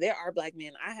case. There are Black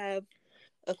men. I have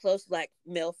a close Black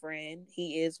male friend.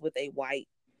 He is with a white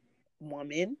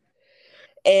woman,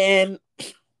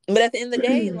 but at the end of the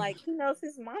day, like, he knows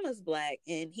his mama's Black,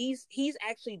 and he's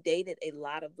actually dated a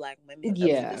lot of Black women.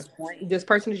 Yeah, up to this point. This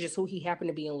person is just who he happened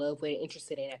to be in love with,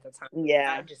 interested in at the time.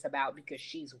 Yeah, not just about because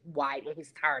she's white and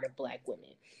he's tired of Black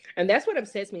women, and that's what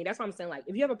upsets me. That's why I'm saying, like,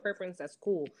 if you have a preference, that's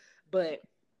cool, but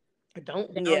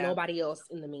don't down nobody else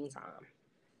in the meantime.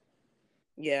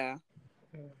 Yeah,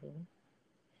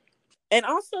 and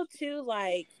also too,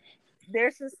 like,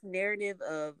 there's this narrative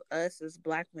of us as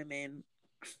Black women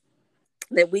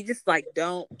that we just, like,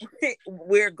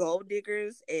 we're gold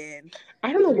diggers, and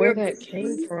I don't know where that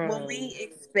came from. When we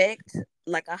expect,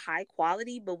 like, a high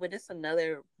quality, but when it's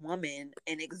another woman,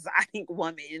 an exotic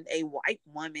woman, a white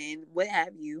woman, what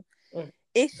have you,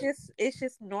 it's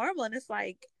just normal, and it's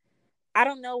like, I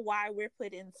don't know why we're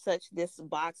put in this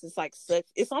box. It's like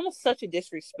it's almost such a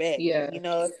disrespect. Yeah, you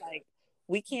know, it's like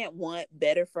we can't want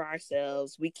better for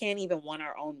ourselves. We can't even want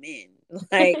our own men.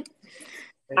 Like.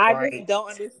 I just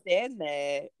don't understand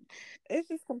that. It's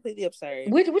just completely absurd.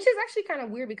 Which is actually kind of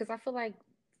weird, because I feel like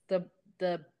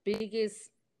the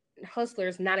biggest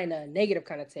hustlers, not in a negative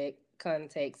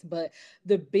context, but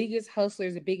the biggest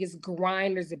hustlers, the biggest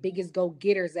grinders, the biggest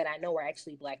go-getters that I know are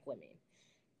actually Black women.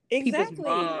 Exactly. People's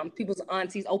moms, people's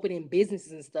aunties opening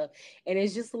businesses and stuff. And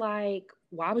it's just like,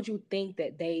 why would you think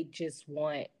that they just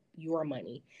want your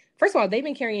money? First of all, they've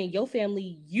been carrying your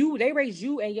family. They raised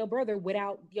you and your brother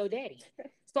without your daddy.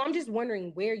 So I'm just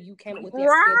wondering where you came up with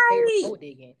that gold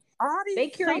digging. They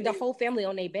carried the whole family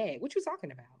on their back. What you talking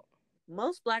about?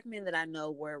 Most Black men that I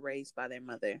know were raised by their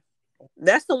mother.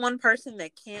 That's the one person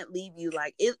that can't leave you.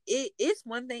 Like, it's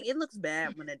one thing. It looks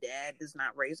bad when a dad does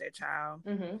not raise their child.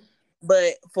 Mm-hmm.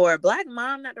 But for a Black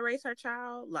mom not to raise her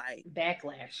child, like,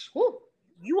 backlash. Woo.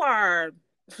 You are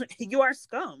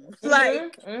scum. Mm-hmm.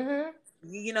 Like,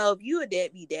 you know, if you a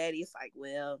deadbeat daddy, it's like,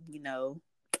 well, you know,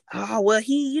 oh, well,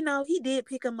 he did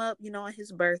pick him up, you know, on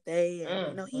his birthday,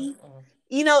 and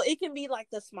you know, it can be like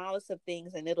the smallest of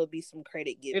things, and it'll be some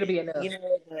credit given. It'll be enough. You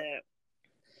know,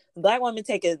 Black women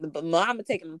mama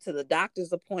taking them to the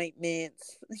doctor's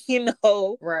appointments, you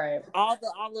know, right? All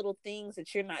little things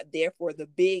that you're not there for, the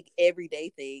big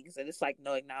everyday things, and it's like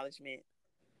no acknowledgement.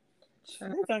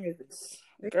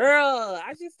 Girl,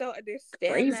 I just don't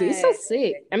understand. Crazy. It's so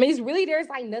sick. I mean, it's really, there's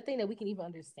like nothing that we can even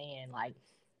understand. Like,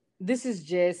 this is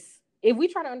just, if we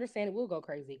try to understand it, we'll go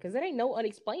crazy because there ain't no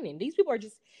unexplaining. These people are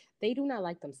just, they do not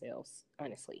like themselves,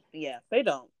 honestly. Yeah, they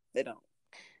don't.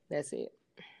 That's it.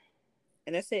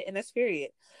 And that's it. And that's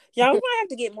period. Y'all, we're gonna have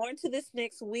to get more into this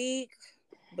next week.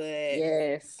 But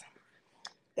yes,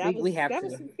 we have that to.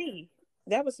 was some tea.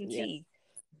 That was some tea.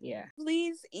 Yeah.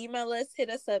 Please email us,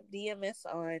 hit us up, DM us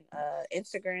on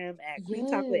Instagram at Queen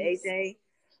Talk with AJ.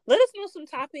 Let us know some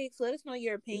topics. Let us know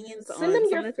your opinions on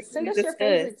send us your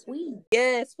favorite tweet.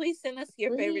 Yes, please send us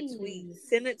your favorite tweet.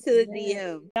 Send it to the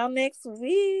DM. Y'all next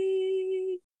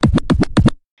week.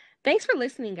 Thanks for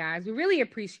listening, guys. We really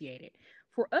appreciate it.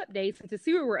 For updates and to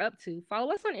see what we're up to,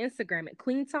 follow us on Instagram at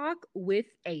Queen Talk with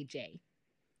AJ.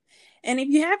 And if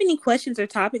you have any questions or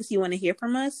topics you want to hear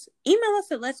from us, email us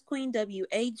at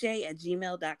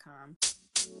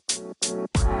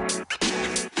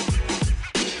letsqueenwaj@gmail.com.